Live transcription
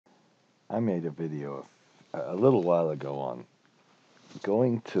I made a video a little while ago on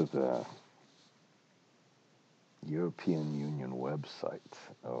going to the European Union website,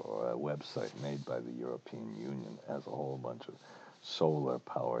 or a website made by the European Union, has a whole bunch of solar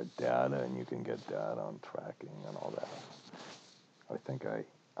powered data, and you can get data on tracking and all that. I think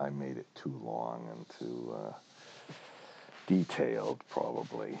I made it too long and too detailed,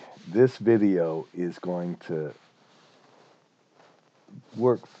 probably. This video is going to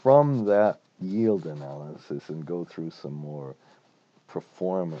work from that yield analysis and go through some more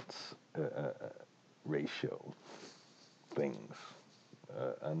performance ratio things,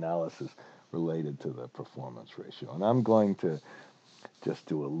 analysis related to the performance ratio. And I'm going to just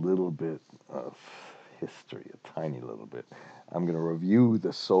do a little bit of history, a tiny little bit. I'm going to review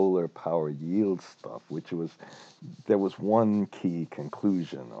the solar power yield stuff, there was one key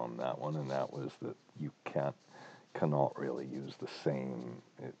conclusion on that one, and that was that you cannot really use the same,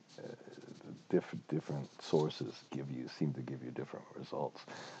 different sources seem to give you different results.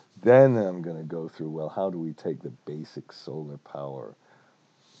 Then I'm going to go through, well, how do we take the basic solar power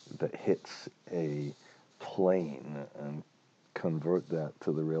that hits a plane and convert that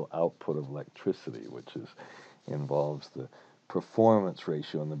to the real output of electricity, which involves the performance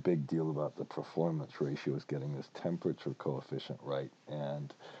ratio. And the big deal about the performance ratio is getting this temperature coefficient right.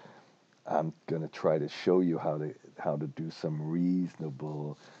 And I'm going to try to show you how to do some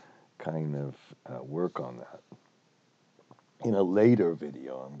reasonable kind of work on that. In a later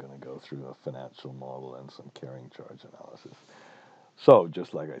video, I'm going to go through a financial model and some carrying charge analysis. So,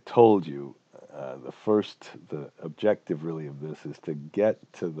 just like I told you, the objective really of this is to get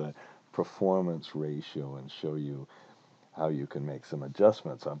to the performance ratio and show you how you can make some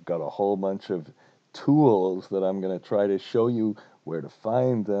adjustments. I've got a whole bunch of tools that I'm going to try to show you where to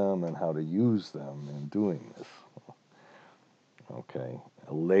find them and how to use them in doing this. Okay,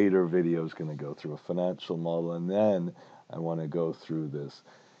 a later video is going to go through a financial model, and then I want to go through this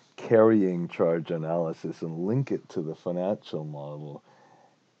carrying charge analysis and link it to the financial model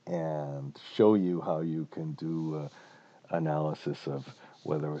and show you how you can do analysis of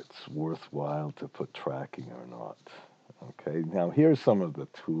whether it's worthwhile to put tracking or not. Okay, now here's some of the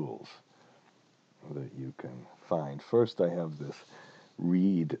tools that you can find. First, I have this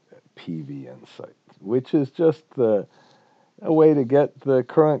Read PV Insight, which is just a way to get the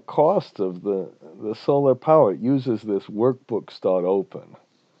current cost of the solar power. It uses this workbooks.open.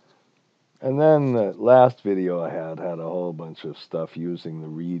 And then the last video I had a whole bunch of stuff using the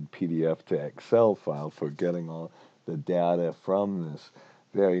Read PDF to Excel file for getting all the data from this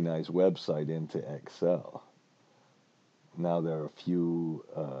very nice website into Excel. Now there are a few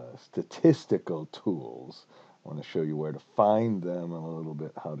statistical tools. I want to show you where to find them and a little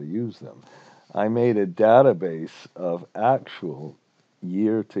bit how to use them. I made a database of actual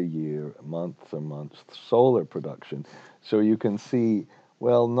year-to-year, month-to-month solar production, so you can see,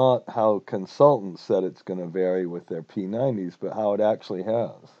 well, not how consultants said it's going to vary with their P90s, but how it actually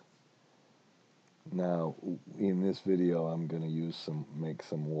has. Now, in this video, I'm going to make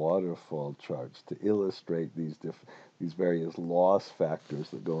some waterfall charts to illustrate these various loss factors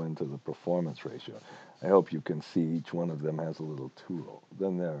that go into the performance ratio. I hope you can see each one of them has a little tool.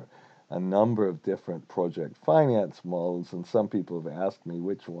 Then there are a number of different project finance models, and some people have asked me,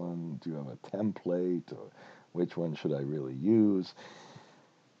 which one, do you have a template, or which one should I really use?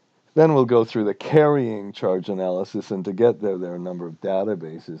 Then we'll go through the carrying charge analysis, and to get there are a number of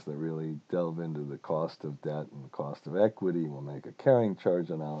databases that really delve into the cost of debt and the cost of equity. We'll make a carrying charge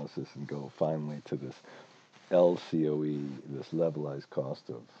analysis and go finally to this LCOE, this levelized cost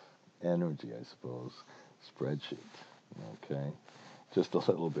of energy, I suppose, spreadsheet. Okay, just a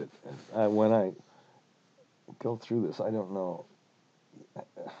little bit. When I go through this, I don't know,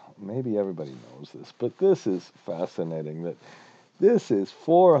 maybe everybody knows this, but this is fascinating that this is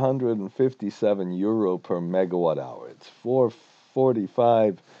 457 euro per megawatt hour. It's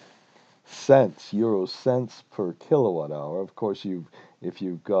 445 euro cents per kilowatt hour. Of course, if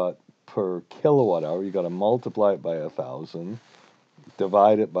you've got per kilowatt hour, you've got to multiply it by 1,000,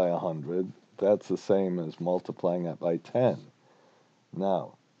 divide it by 100. That's the same as multiplying it by 10.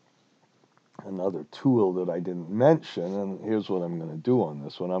 Now, another tool that I didn't mention, and here's what I'm going to do on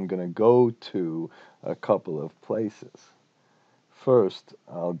this one. I'm going to go to a couple of places. First,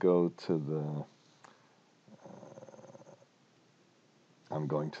 I'll go to I'm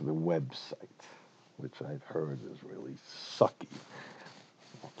going to the website, which I've heard is really sucky.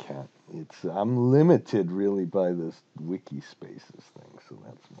 I'm limited really by this Wikispaces thing, so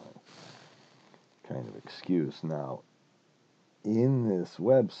that's my kind of excuse. Now, in this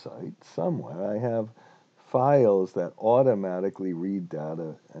website, somewhere, I have files that automatically read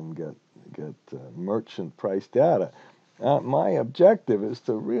data and merchant price data. My objective is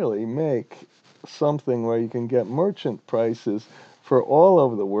to really make something where you can get merchant prices for all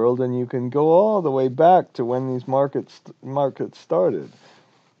over the world, and you can go all the way back to when these markets started.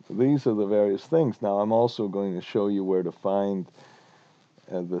 These are the various things. Now, I'm also going to show you where to find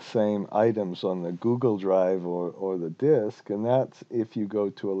the same items on the Google Drive or the disk, and that's if you go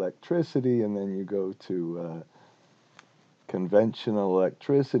to electricity and then you go to conventional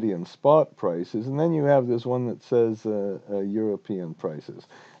electricity and spot prices, and then you have this one that says European prices.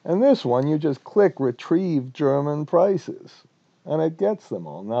 And this one, you just click retrieve German prices, and it gets them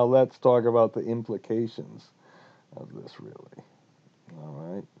all. Now let's talk about the implications of this, really. All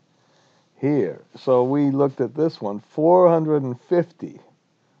right. Here, so we looked at this one, 450.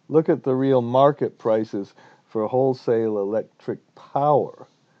 Look at the real market prices for wholesale electric power.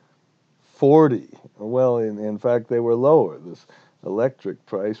 40. Well, in fact, they were lower. This electric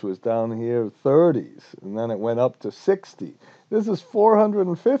price was down here 30s, and then it went up to 60. This is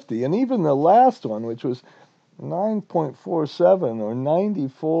 450, and even the last one, which was 9.47 or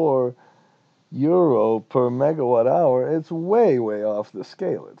 94 euro per megawatt hour, it's way, way off the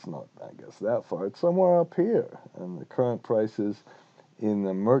scale. It's not, I guess, that far. It's somewhere up here, and the current prices in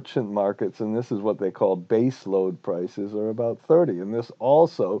the merchant markets, and this is what they call base load prices, are about 30. And this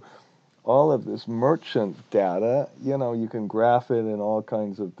also, all of this merchant data, you know, you can graph it in all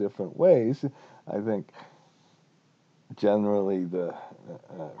kinds of different ways. I think generally the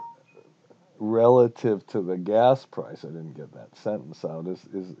relative to the gas price, I didn't get that sentence out,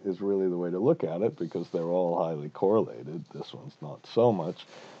 is really the way to look at it, because they're all highly correlated. This one's not so much.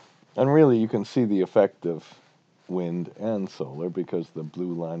 And really you can see the effect of wind and solar, because the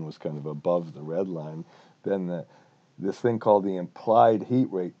blue line was kind of above the red line. Then this thing called the implied heat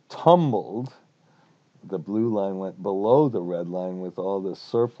rate tumbled. The blue line went below the red line with all this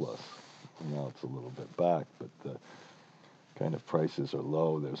surplus. Now it's a little bit back, but the kind of prices are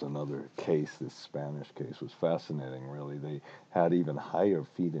low. There's another case, this Spanish case was fascinating, really. They had even higher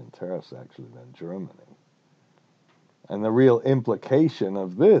feed-in tariffs, actually, than Germany. And the real implication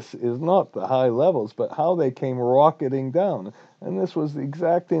of this is not the high levels, but how they came rocketing down. And this was the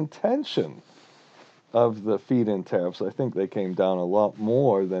exact intention of the feed-in tariffs. I think they came down a lot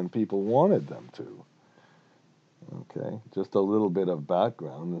more than people wanted them to. Okay, just a little bit of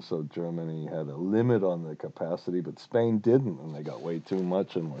background. So Germany had a limit on the capacity, but Spain didn't, and they got way too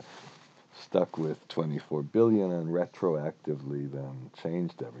much and were stuck with 24 billion, and retroactively then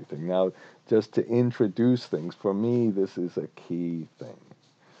changed everything. Now, just to introduce things, for me, this is a key thing.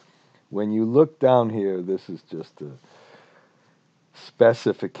 When you look down here, this is just the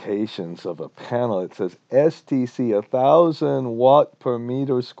specifications of a panel. It says STC, 1,000 watt per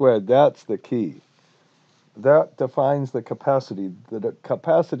meter squared. That's the key. That defines the capacity. The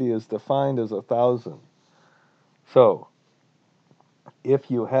capacity is defined as 1,000. So, if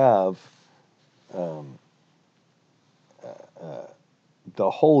you have the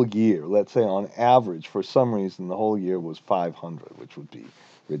whole year, let's say on average, for some reason, the whole year was 500, which would be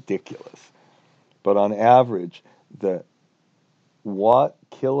ridiculous. But on average, the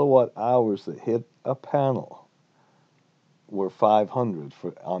kilowatt hours that hit a panel were 500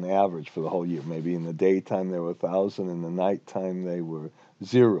 on average for the whole year. Maybe in the daytime they were 1,000, in the nighttime they were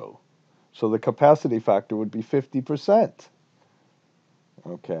 0. So the capacity factor would be 50%.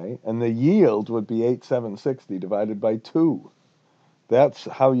 Okay, and the yield would be 8,760 divided by 2. That's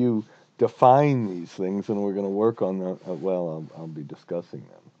how you define these things, and we're going to work on them. I'll be discussing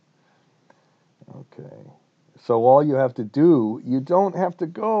them. Okay. So all you have to do, you don't have to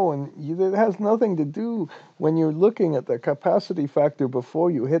go, and it has nothing to do when you're looking at the capacity factor before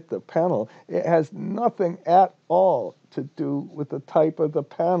you hit the panel. It has nothing at all to do with the type of the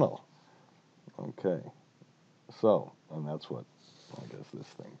panel. Okay. So, and that's what I guess this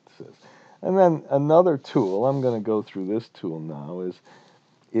thing says. And then another tool, I'm going to go through this tool now, is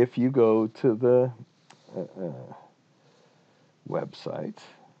if you go to the website,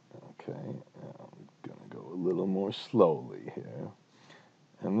 okay, I'm going to go a little more slowly here,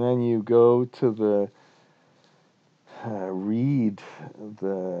 and then you go to the read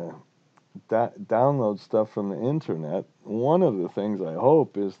the download stuff from the internet. One of the things I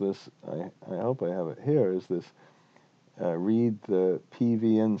hope is this, I hope I have it here, is this read the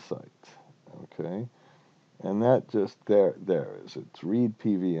PV Insights, okay? And that just, there is, it's read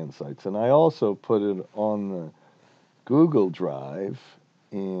PV Insights. And I also put it on the Google Drive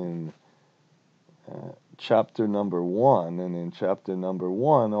in chapter number 1, and in chapter number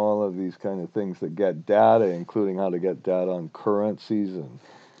 1, all of these kind of things that get data, including how to get data on currencies and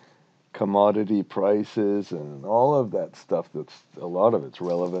commodity prices and all of that stuff. That's a lot of it's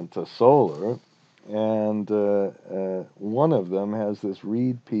relevant to solar, and one of them has this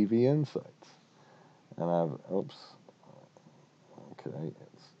Read PV Insights, and okay,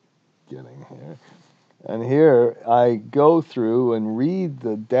 it's getting here. And here I go through and read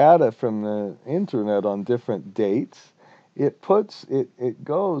the data from the internet on different dates. It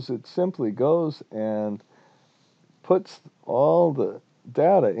simply goes and puts all the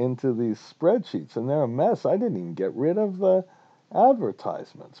data into these spreadsheets, and they're a mess. I didn't even get rid of the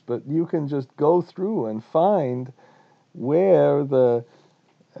advertisements, but you can just go through and find where the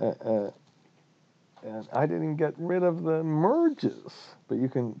and I didn't get rid of the merges, but you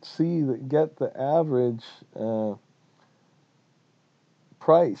can get the average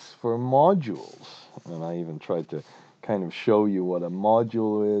price for modules. And I even tried to kind of show you what a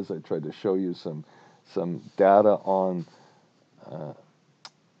module is. I tried to show you some data on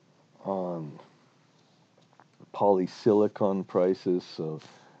polysilicon prices.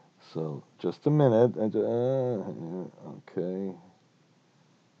 So just a minute. Okay.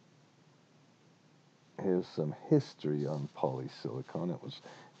 Here's some history on polysilicon. It was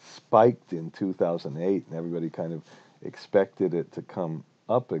spiked in 2008, and everybody kind of expected it to come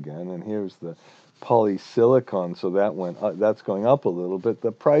up again. And here's the polysilicon, so that's going up a little bit.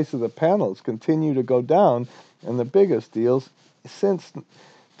 The price of the panels continue to go down, and the biggest deals since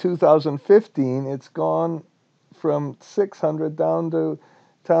 2015, it's gone from 600 down to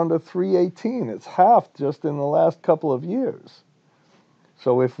 318. It's halved just in the last couple of years.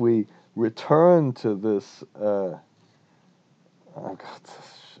 So if we return to this,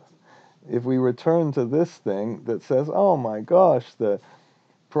 if we return to this thing that says, oh my gosh, the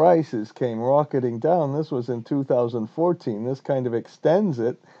prices came rocketing down. This was in 2014. This kind of extends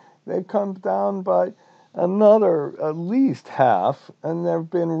it. They've come down by another at least half, and there have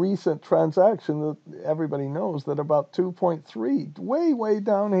been recent transactions that everybody knows that about 2.3, way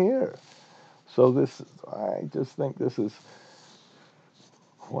down here. So I just think this is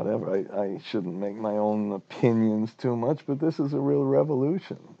whatever. I shouldn't make my own opinions too much, but this is a real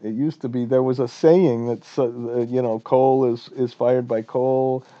revolution. It used to be, there was a saying that coal is fired by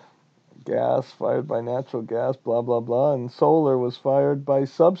coal, gas fired by natural gas, blah blah blah, and solar was fired by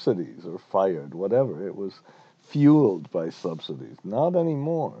subsidies, or whatever. It was fueled by subsidies. Not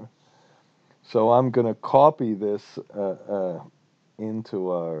anymore. So I'm going to copy this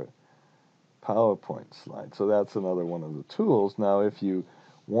into our PowerPoint slide. So that's another one of the tools. Now, if you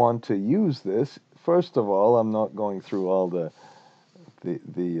want to use this, first of all, I'm not going through all the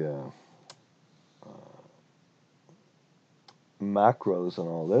macros and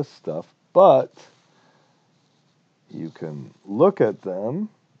all this stuff, but you can look at them,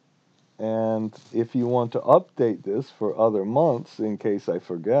 and if you want to update this for other months, in case I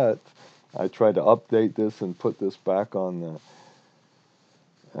forget, I try to update this and put this back on the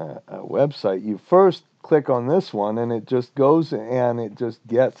website. You first click on this one, and it just goes and it just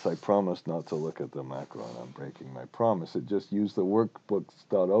gets, I promise not to look at the macro, and I'm breaking my promise. It just used the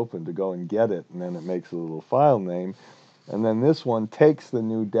workbooks.open to go and get it, and then it makes a little file name. And then this one takes the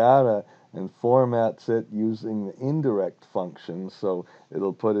new data and formats it using the indirect function, so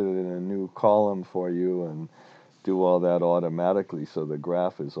it'll put it in a new column for you and do all that automatically, so the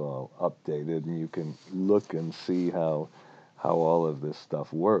graph is all updated, and you can look and see how all of this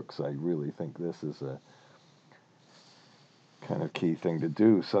stuff works. I really think this is a kind of key thing to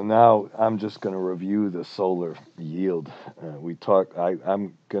do. So now I'm just going to review the solar yield.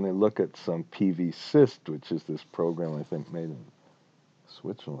 I'm going to look at some PVsyst, which is this program I think made in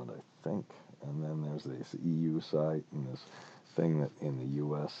Switzerland, I think. And then there's this EU site and this thing that in the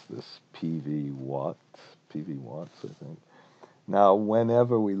US, this PV Watts, I think. Now,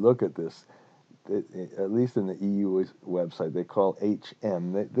 whenever we look at this, at least in the EU website, they call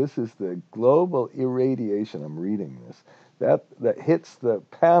HM. This is the global irradiation. I'm reading this. That hits the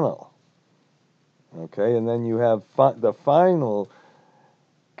panel. Okay, and then you have the final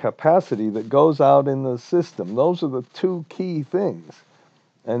capacity that goes out in the system. Those are the two key things.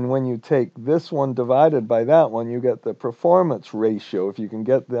 And when you take this one divided by that one, you get the performance ratio, if you can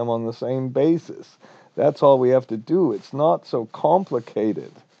get them on the same basis. That's all we have to do. It's not so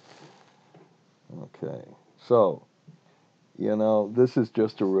complicated. Okay, so, this is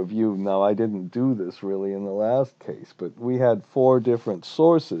just a review. Now, I didn't do this really in the last case, but we had 4 different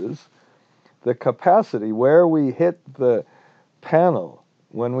sources. The capacity, where we hit the panel,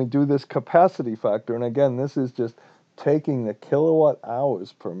 when we do this capacity factor, and again, this is just taking the kilowatt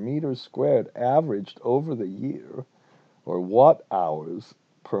hours per meter squared averaged over the year, or watt hours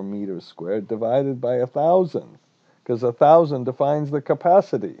per meter squared divided by 1,000, because 1,000 defines the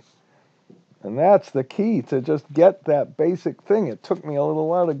capacity. And that's the key, to just get that basic thing. It took me a little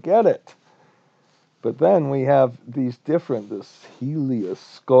while to get it. But then we have these different, this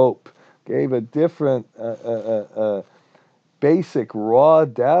helioscope gave a different basic raw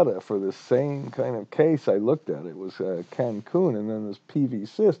data for the same kind of case I looked at. It was Cancun, and then this PV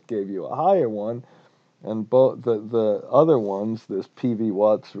cyst gave you a higher one, and both the other ones, this PV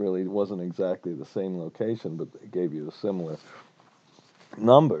Watts really wasn't exactly the same location, but it gave you a similar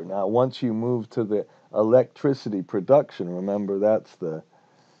number. Now, once you move to the electricity production, remember that's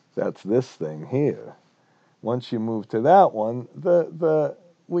this thing here. Once you move to that one,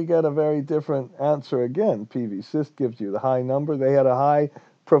 we get a very different answer again. PV cyst gives you the high number. They had a high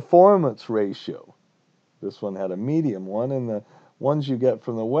performance ratio. This one had a medium one, and the ones you get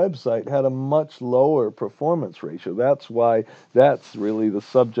from the website had a much lower performance ratio. That's why that's really the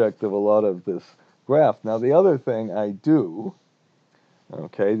subject of a lot of this graph. Now, the other thing I do,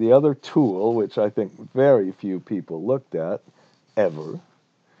 okay, the other tool, which I think very few people looked at ever,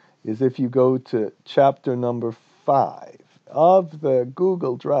 is if you go to chapter number 5 of the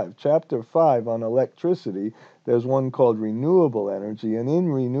Google Drive, chapter 5 on electricity, there's one called renewable energy, and in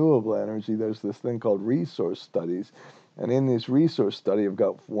renewable energy there's this thing called resource studies, and in this resource study, I've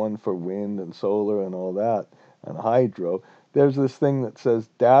got one for wind and solar and all that, and hydro. There's this thing that says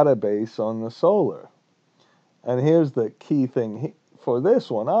database on the solar. And here's the key thing for this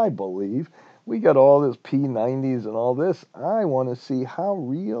one, I believe. We got all this P90s and all this. I want to see how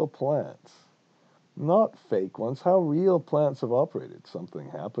real plants, not fake ones, how real plants have operated. Something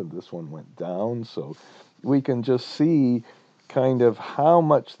happened. This one went down. So we can just see kind of how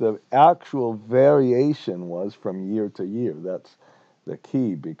much the actual variation was from year to year. That's the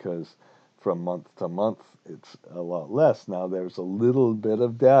key, because from month to month, it's a lot less. Now, there's a little bit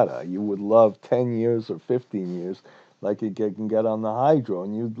of data. You would love 10 years or 15 years like you can get on the hydro,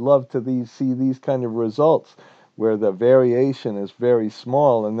 and you'd love to see these kind of results where the variation is very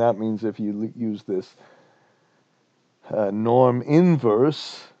small, and that means if you use this norm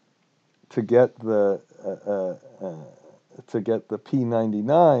inverse to get the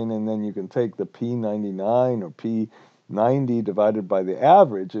P99, and then you can take the P99 or P90 divided by the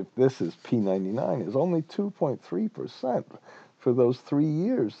average. If this is P99, is only 2.3% for those 3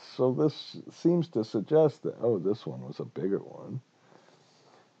 years. So this seems to suggest that, oh, this one was a bigger one.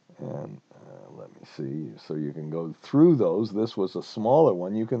 And let me see. So you can go through those. This was a smaller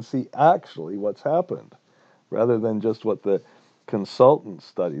one. You can see actually what's happened, rather than just what the consultant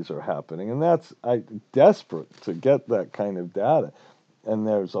studies are happening. And that's desperate to get that kind of data. And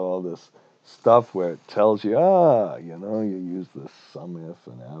there's all this stuff where it tells you, you use the sum if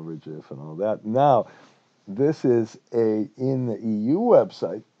and average if and all that. Now, this is in the EU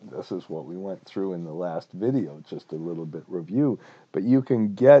website. This is what we went through in the last video, just a little bit review. But you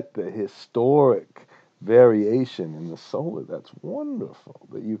can get the historic variation in the solar. That's wonderful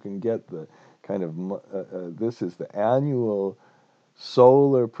that you can get the kind of, this is the annual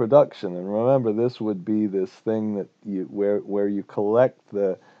solar production. And remember, this would be this thing that where you collect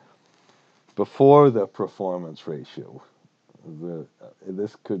before the performance ratio.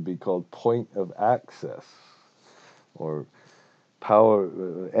 This could be called point of access, or power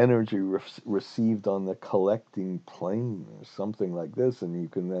energy received on the collecting plane, or something like this. And you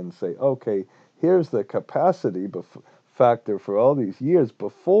can then say, okay, here's the capacity factor for all these years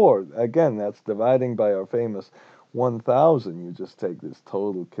before. Again, that's dividing by our famous 1,000. You just take this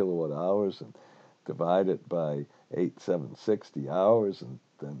total kilowatt hours and divide it by 8,760 hours, and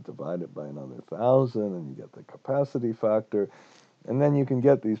then divide it by another 1,000, and you get the capacity factor. And then you can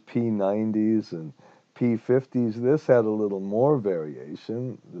get these P90s and P50s. This had a little more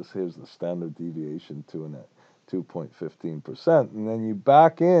variation. Here's the standard deviation to 2.15%. And then you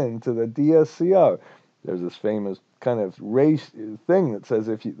back into the DSCR. There's this famous kind of thing that says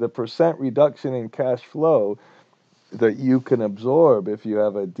if the percent reduction in cash flow that you can absorb if you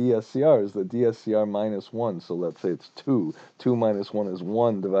have a DSCR is the DSCR minus 1. So let's say it's 2. 2 minus 1 is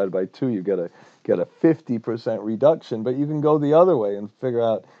 1 divided by 2. You get a 50% reduction. But you can go the other way and figure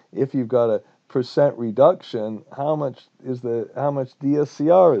out, if you've got a percent reduction, how much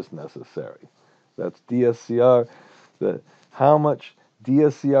DSCR is necessary. That's DSCR. How much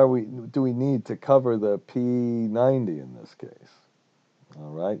DSCR do we need to cover the P90 in this case?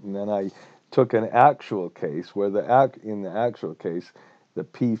 All right, and then I took an actual case where in the actual case, the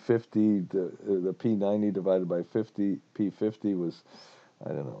P50, the P90 divided by P50 was, I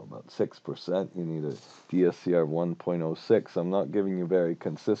don't know, about 6%. You need a DSCR 1.06. I'm not giving you very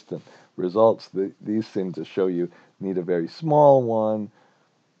consistent results. These seem to show you need a very small one,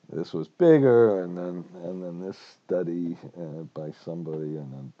 this was bigger, and then this study by somebody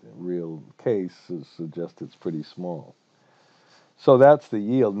in a real case suggests it's pretty small. So that's the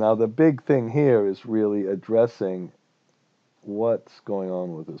yield. Now the big thing here is really addressing what's going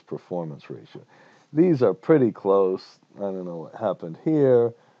on with this performance ratio. These are pretty close. I don't know what happened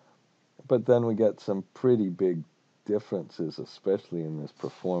here, but then we get some pretty big differences, especially in this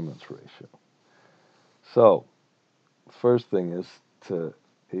performance ratio. So first thing is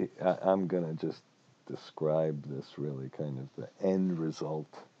I'm going to just describe this really kind of the end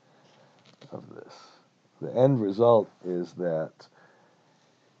result of this. The end result is that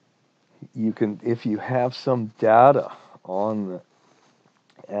you can, if you have some data on the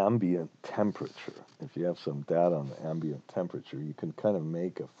ambient temperature, if you have some data on the ambient temperature, you can kind of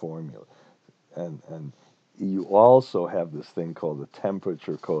make a formula. And you also have this thing called the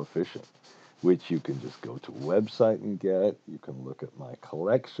temperature coefficient, which you can just go to a website and get. You can look at my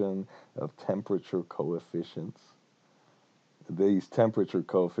collection of temperature coefficients. These temperature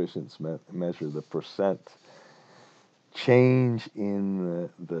coefficients measure the percent change in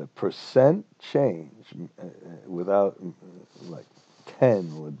the percent change without, like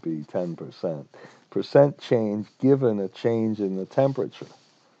 10 would be 10%. Percent change given a change in the temperature.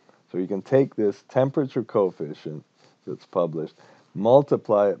 So you can take this temperature coefficient that's published,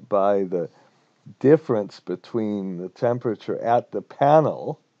 multiply it by the difference between the temperature at the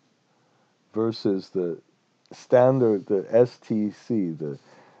panel versus the standard, the STC,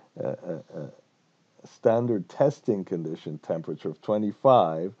 the standard testing condition temperature of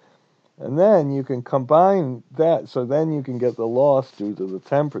 25, and then you can combine that, so then you can get the loss due to the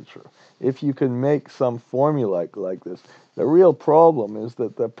temperature. If you can make some formula like this, the real problem is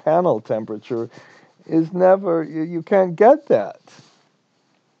that the panel temperature is never, you can't get that.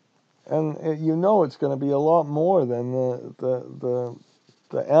 And you know it's going to be a lot more than the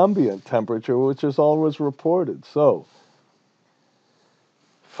ambient temperature, which is always reported. So,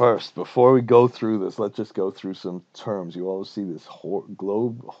 first, before we go through this, let's just go through some terms. You always see this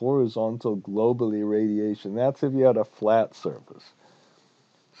horizontal global irradiation. That's if you had a flat surface.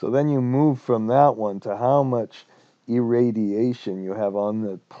 So then you move from that one to how much irradiation you have on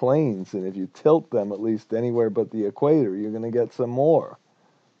the planes. And if you tilt them at least anywhere but the equator, you're going to get some more.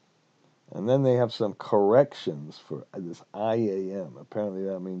 And then they have some corrections for this IAM. Apparently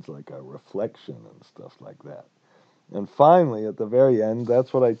that means like a reflection and stuff like that. And finally, at the very end,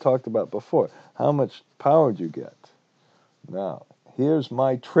 that's what I talked about before. How much power do you get? Now, here's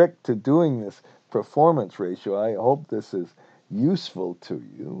my trick to doing this performance ratio. I hope this is useful to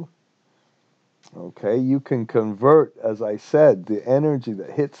you. Okay, you can convert, as I said, the energy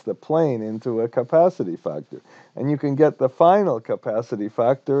that hits the plane into a capacity factor. And you can get the final capacity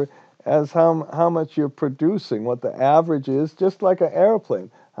factor as how much you're producing, what the average is, just like an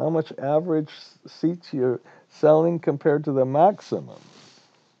airplane. How much average seats you're selling compared to the maximum.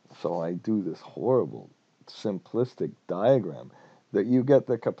 So I do this horrible, simplistic diagram that you get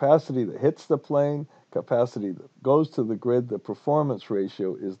the capacity that hits the plane, capacity that goes to the grid. The performance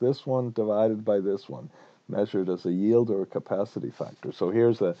ratio is this one divided by this one, measured as a yield or a capacity factor. So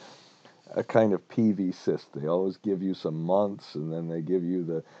here's a kind of PV system. They always give you some months, and then they give you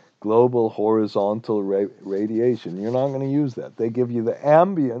the global horizontal radiation. You're not going to use that. They give you the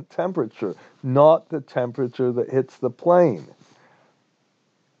ambient temperature, not the temperature that hits the plane.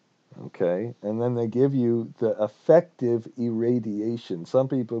 Okay? And then they give you the effective irradiation. Some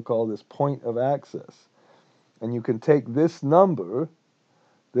people call this point of access. And you can take this number,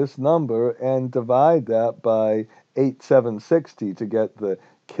 and divide that by 8760 to get the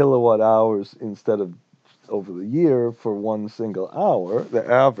kilowatt hours instead of over the year for one single hour, the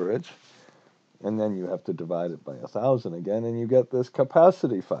average, and then you have to divide it by 1,000 again, and you get this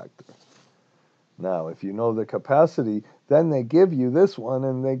capacity factor. Now, if you know the capacity, then they give you this one,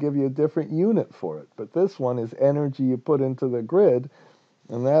 and they give you a different unit for it. But this one is energy you put into the grid,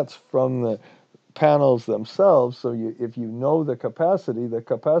 and that's from the panels themselves. So if you know the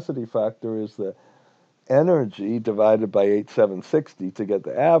capacity factor is the energy divided by 8760 to get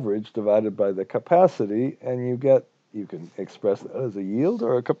the average divided by the capacity, and you can express that as a yield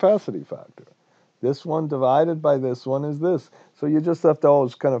or a capacity factor. This one divided by this one is this. So you just have to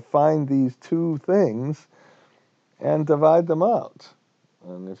always kind of find these two things and divide them out.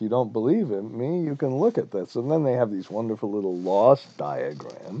 And if you don't believe in me, you can look at this. And then they have these wonderful little loss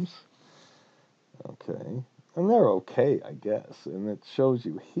diagrams. Okay. And they're okay, I guess, and it shows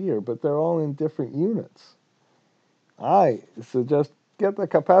you here, but they're all in different units. I suggest get the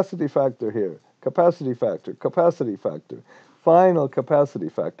capacity factor here. Capacity factor, final capacity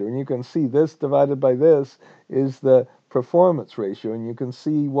factor. And you can see this divided by this is the performance ratio, and you can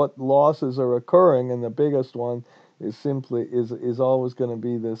see what losses are occurring, and the biggest one is always going to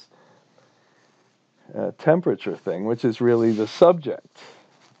be this temperature thing, which is really the subject.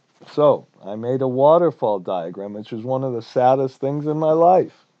 So I made a waterfall diagram, which is one of the saddest things in my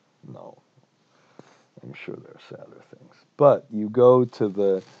life. No, I'm sure there are sadder things. But you go to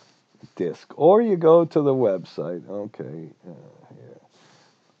the disk, or you go to the website. Okay, here.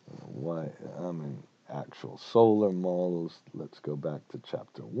 Why I'm in actual solar models. Let's go back to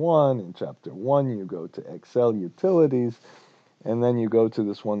chapter 1. In chapter 1, you go to Excel utilities, and then you go to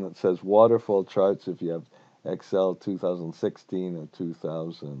this one that says waterfall charts if you have Excel 2016 or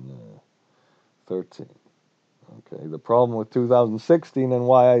 2013. Okay, the problem with 2016 and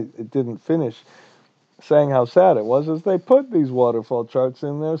why it didn't finish saying how sad it was is they put these waterfall charts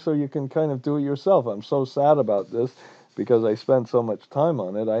in there so you can kind of do it yourself. I'm so sad about this because I spent so much time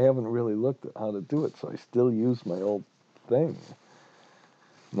on it. I haven't really looked at how to do it, so I still use my old thing.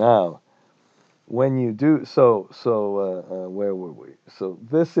 Now, when you do where were we? So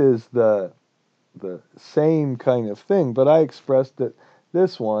this is the same kind of thing, but I expressed it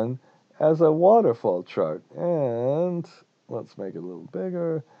this one as a waterfall chart. And let's make it a little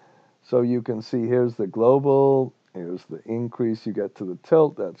bigger. So you can see here's the global, here's the increase you get to the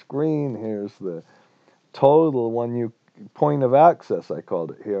tilt, that's green, here's the total point of access, I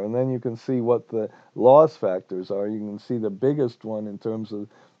called it here, and then you can see what the loss factors are. You can see the biggest one in terms of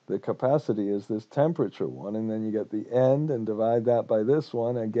the capacity is this temperature one, and then you get the end and divide that by this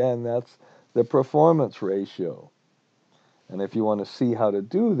one. Again, that's the performance ratio. And if you want to see how to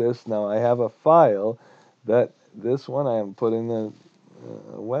do this, now I have a file that this one I haven't put in the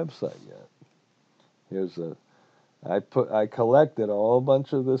website yet. I collected a whole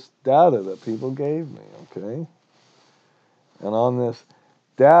bunch of this data that people gave me, okay? And on this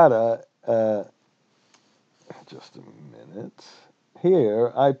data, just a minute,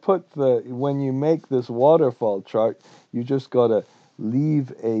 here I put when you make this waterfall chart, you just got to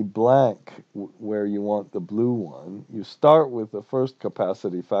leave a blank where you want the blue one. You start with the first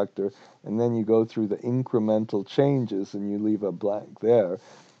capacity factor, and then you go through the incremental changes, and you leave a blank there.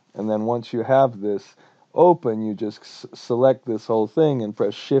 And then once you have this open, you just select this whole thing and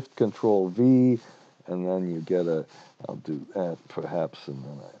press Shift Control V, and then you get I'll do that perhaps, and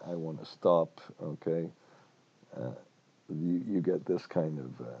then I want to stop, okay? You get this kind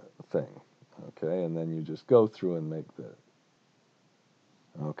of thing, okay? And then you just go through and make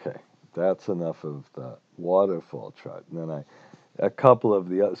okay, that's enough of the waterfall chart. And then I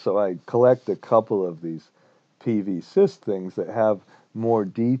collect a couple of these PV-Sys things that have more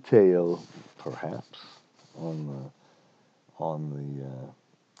detail, perhaps, on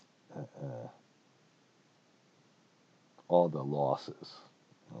all the losses.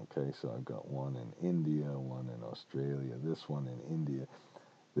 Okay, so I've got one in India, one in Australia, this one in India.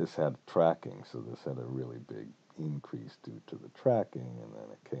 This had tracking, so this had a really big increase due to the tracking, and then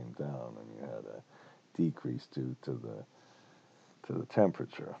it came down, and you had a decrease due to the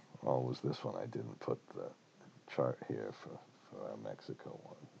temperature. Was this one I didn't put the chart here for our Mexico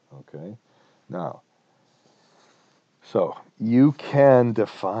one. Okay, now, so you can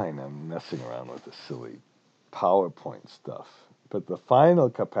define. I'm messing around with the silly PowerPoint stuff, but the final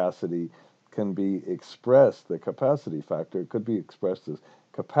capacity can be expressed. The capacity factor could be expressed as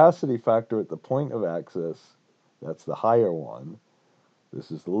capacity factor at the point of access. That's the higher one. This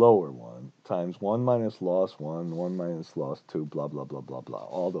is the lower one, times 1 minus loss 1, 1 minus loss 2, blah, blah, blah, blah, blah,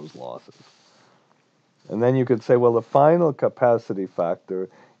 all those losses. And then you could say, well, the final capacity factor,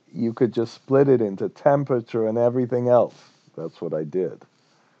 you could just split it into temperature and everything else. That's what I did.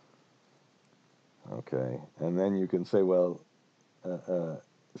 Okay, and then you can say, well,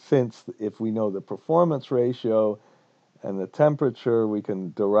 since if we know the performance ratio and the temperature, we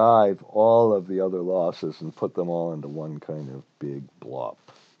can derive all of the other losses and put them all into one kind of big blob.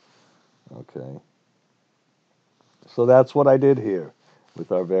 Okay, so that's what I did here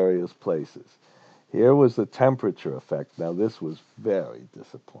with our various places. Here was the temperature effect. Now, this was very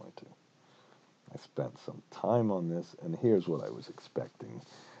disappointing. I spent some time on this, and here's what I was expecting.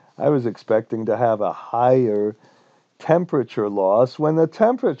 I was expecting to have a higher temperature loss when the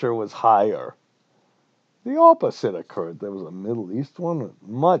temperature was higher. The opposite occurred. There was a Middle East one with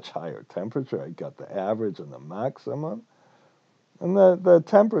much higher temperature. I got the average and the maximum. And the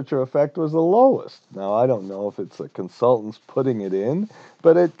temperature effect was the lowest. Now, I don't know if it's the consultants putting it in,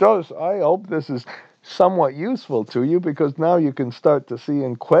 but it does. I hope this is somewhat useful to you, because now you can start to see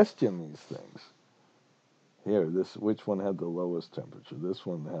and question these things. Here, which one had the lowest temperature? This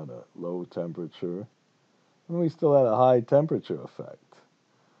one had a low temperature, and we still had a high temperature effect.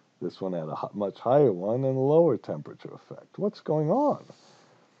 This one had a much higher one and a lower temperature effect. What's going on?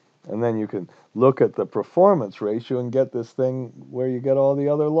 And then you can look at the performance ratio and get this thing where you get all the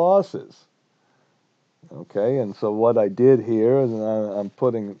other losses. Okay, and so what I did here, and I'm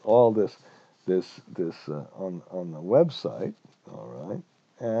putting all this on the website. All right,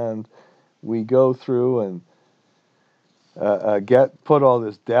 and we go through and put all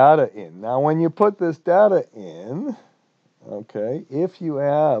this data in. Now, when you put this data in, okay, if you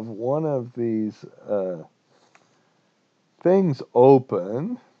have one of these things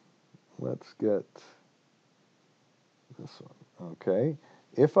open, let's get this one, okay.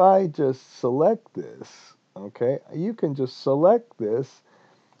 If I just select this, okay, you can just select this,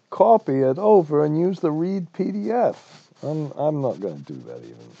 copy it over, and use the read PDF. I'm not going to do that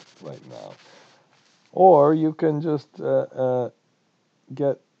even right now. Or you can just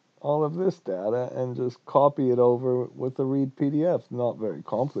get all of this data and just copy it over with the read PDF. Not very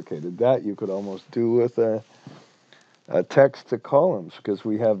complicated. That you could almost do with a text to columns, because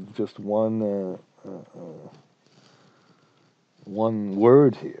we have just one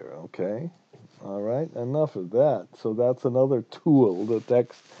word here. Okay, all right. Enough of that. So that's another tool, the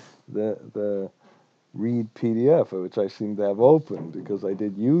text, the read PDF, which I seem to have open because I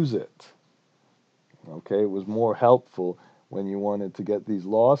did use it. Okay, it was more helpful when you wanted to get these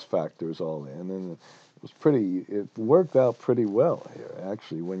loss factors all in, and it worked out pretty well here.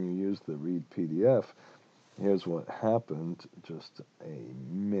 Actually, when you use the read PDF, here's what happened. Just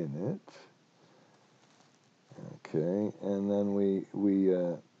a minute. Okay, and then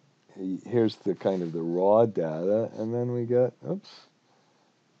here's the kind of the raw data, and then we got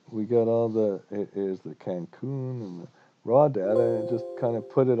here's the Cancun and the raw data, and just kind of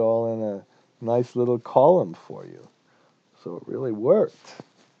put it all in a nice little column for you. So it really worked.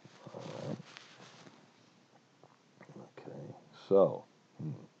 All right. Okay, so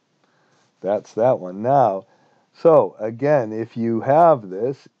that's that one. Now, so again, if you have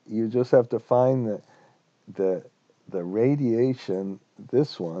this, you just have to find the radiation,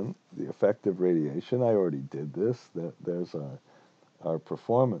 this one, the effective radiation. I already did this. There's our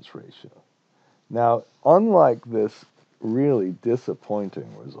performance ratio. Now, unlike this really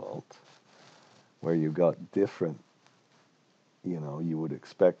disappointing result, where you got different, you would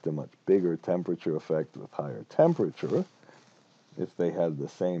expect a much bigger temperature effect with higher temperature if they had the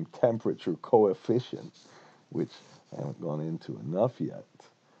same temperature coefficient, which I haven't gone into enough yet.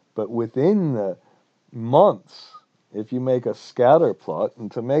 But within the months, if you make a scatter plot,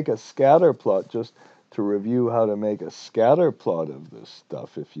 and to make a scatter plot, just to review how to make a scatter plot of this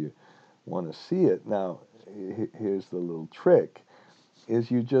stuff, if you want to see it. Now, here's the little trick,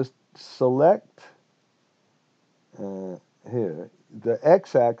 is you just select here, the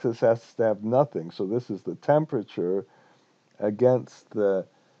x-axis has to have nothing, so this is the temperature against the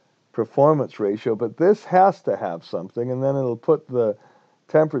performance ratio, but this has to have something, and then it'll put the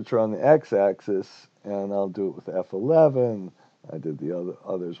temperature on the x-axis, and I'll do it with F11. I did the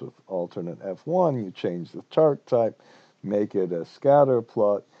others with alternate F1. You change the chart type, make it a scatter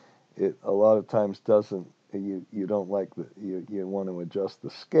plot. It a lot of times doesn't. You don't like you want to adjust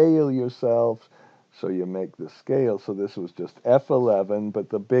the scale yourself, so you make the scale. So this was just F11, but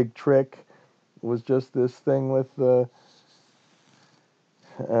the big trick was just this thing with the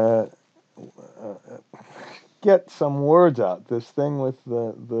get some words out. This thing with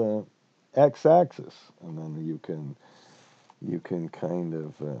the x-axis, and then you can kind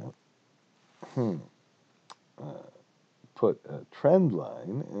of put a trend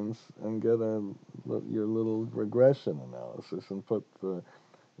line and get your little regression analysis and put the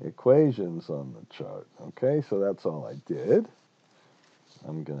equations on the chart. Okay, so that's all I did.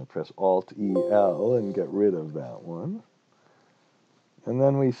 I'm going to press Alt-EL and get rid of that one. And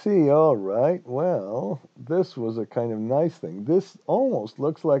then we see, all right, well, this was a kind of nice thing. This almost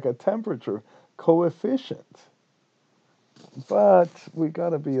looks like a temperature coefficient. But we got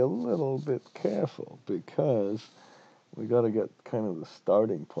to be a little bit careful, because we got to get kind of the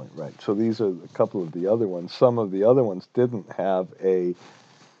starting point right. So these are a couple of the other ones. Some of the other ones didn't have a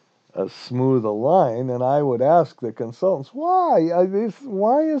smooth line, and I would ask the consultants, why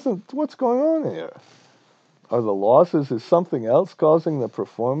isn't, what's going on here? Are the losses, is something else causing the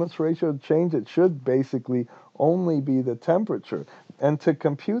performance ratio to change? It should basically only be the temperature. And to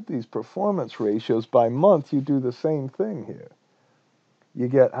compute these performance ratios by month, you do the same thing here. You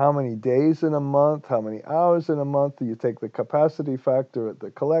get how many days in a month, how many hours in a month. You take the capacity factor at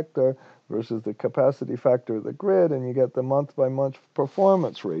the collector versus the capacity factor at the grid, and you get the month-by-month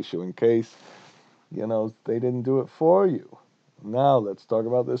performance ratio in case, they didn't do it for you. Now let's talk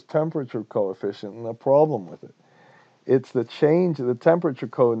about this temperature coefficient and the problem with it. It's the change, the temperature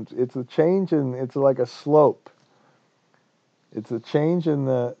code. It's a change in, it's like a slope. It's a change in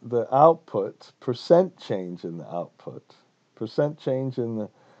the output, percent change in the output, percent change in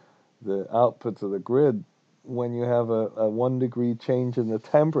the outputs of the grid when you have a 1 degree change in the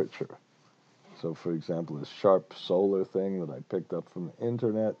temperature. So, for example, this sharp solar thing that I picked up from the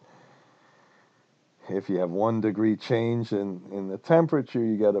internet, if you have 1 degree change in the temperature,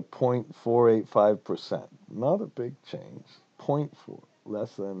 you get a 0.485%. Not a big change, 0.4,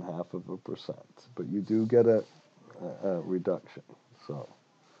 less than half of a percent. But you do get a reduction. So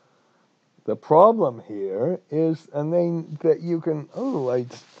the problem here is, and then that you can,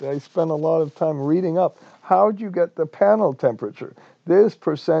 I spent a lot of time reading up, how'd you get the panel temperature? This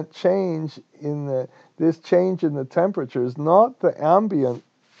percent change this change in the temperature is not the ambient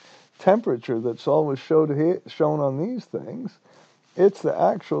temperature that's always shown on these things. It's the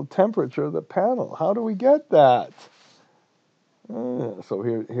actual temperature of the panel. How do we get that? So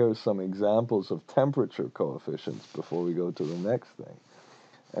here's some examples of temperature coefficients before we go to the next thing.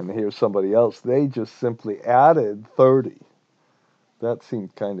 And here's somebody else. They just simply added 30. That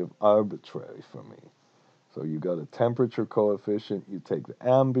seemed kind of arbitrary for me. So you got a temperature coefficient, you take the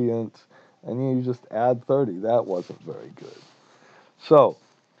ambient, and you just add 30. That wasn't very good. So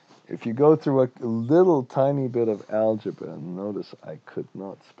if you go through a little tiny bit of algebra, and notice I could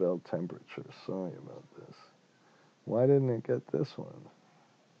not spell temperature. Sorry about this. Why didn't it get this one?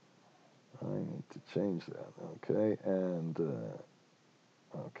 I need to change that. Okay, and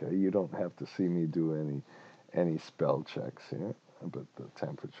okay, you don't have to see me do any spell checks here, but the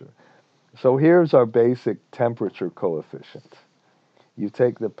temperature. So here's our basic temperature coefficient. You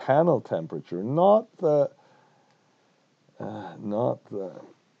take the panel temperature, not the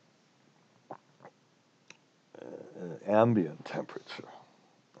ambient temperature,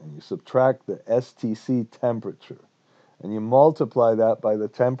 and you subtract the STC temperature, and you multiply that by the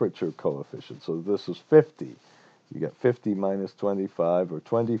temperature coefficient. So this is 50. You get 50 minus 25, or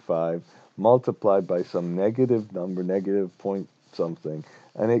 25, multiplied by some negative number, negative point something,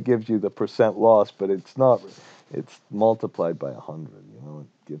 and it gives you the percent loss, but it's not, it's multiplied by 100, it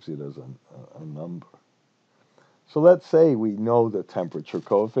gives it as a number. So let's say we know the temperature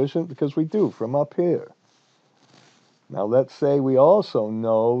coefficient, because we do from up here. Now let's say we also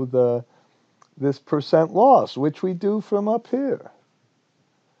know this percent loss, which we do from up here,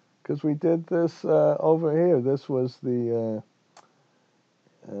 because we did this over here. This was the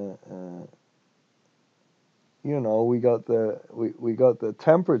we got the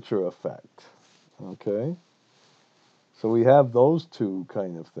temperature effect. Okay, so we have those two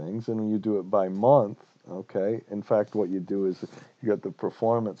kind of things, and when you do it by month, okay, in fact what you do is you got the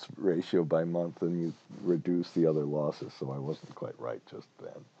performance ratio by month, and you reduce the other losses. So I wasn't quite right just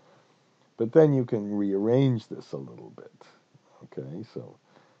then, but then you can rearrange this a little bit. Okay, so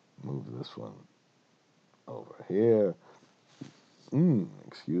move this one over here.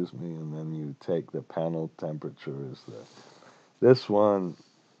 Excuse me, and then you take the panel temperature as this one,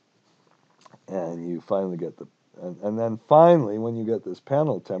 and you finally get and then finally, when you get this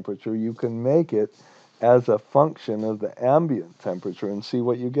panel temperature, you can make it as a function of the ambient temperature and see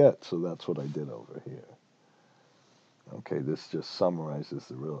what you get. So that's what I did over here. Okay, this just summarizes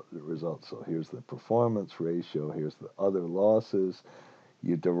the results. So here's the performance ratio, here's the other losses.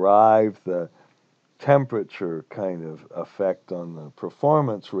 You derive the temperature kind of effect on the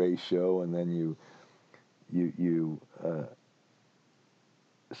performance ratio, and then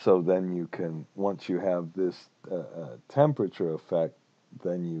so then you can, once you have this temperature effect,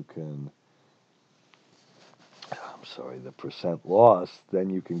 then you can, the percent loss, then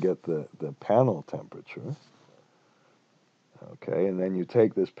you can get the panel temperature. Okay, and then you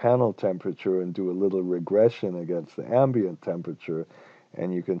take this panel temperature and do a little regression against the ambient temperature,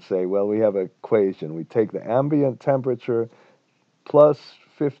 and you can say, well, we have an equation. We take the ambient temperature plus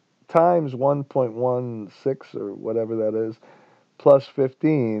times 1.16 or whatever that is, plus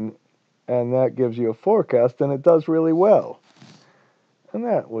 15, and that gives you a forecast, and it does really well. And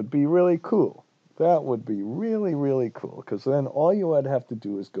that would be really cool. That would be really, really cool, because then all you would have to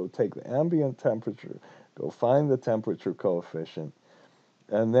do is go take the ambient temperature, go find the temperature coefficient,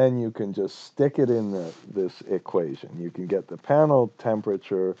 and then you can just stick it in this equation. You can get the panel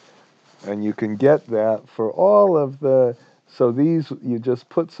temperature, and you can get that for all of so these, you just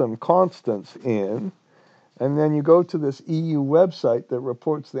put some constants in, and then you go to this EU website that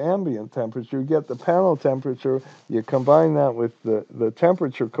reports the ambient temperature, you get the panel temperature, you combine that with the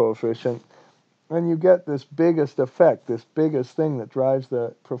temperature coefficient, and you get this biggest effect, this biggest thing that drives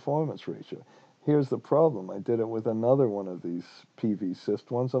the performance ratio. Here's the problem. I did it with another one of these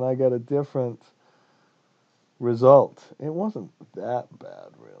PV-Syst ones, and I got a different result. It wasn't that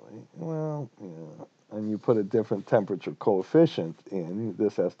bad, really. Well, yeah. And you put a different temperature coefficient in.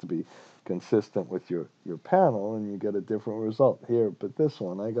 This has to be consistent with your panel, and you get a different result here. But this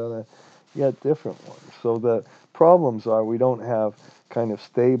one, I got a yet different one. So the problems are we don't have kind of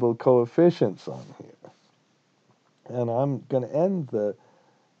stable coefficients on here. And I'm going to end the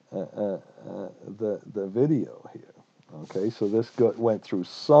video here. Okay, so this went through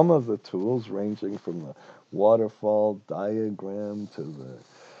some of the tools ranging from the waterfall diagram to the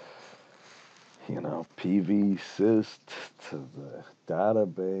PVSys to the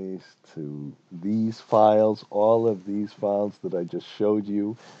database to these files. All of these files that I just showed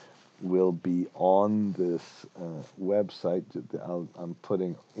you will be on this website. I'm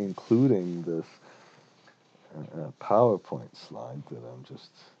including this PowerPoint slide that I'm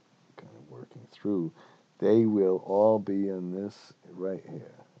just kind of working through. They will all be in this right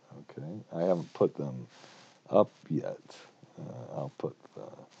here. Okay, I haven't put them up yet. I'll put the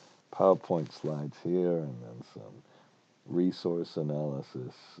PowerPoint slides here and then some resource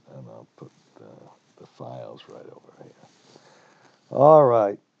analysis, and I'll put the files right over here. All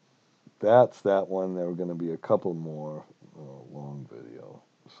right, that's that one. There are going to be a couple more long video.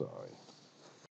 Sorry.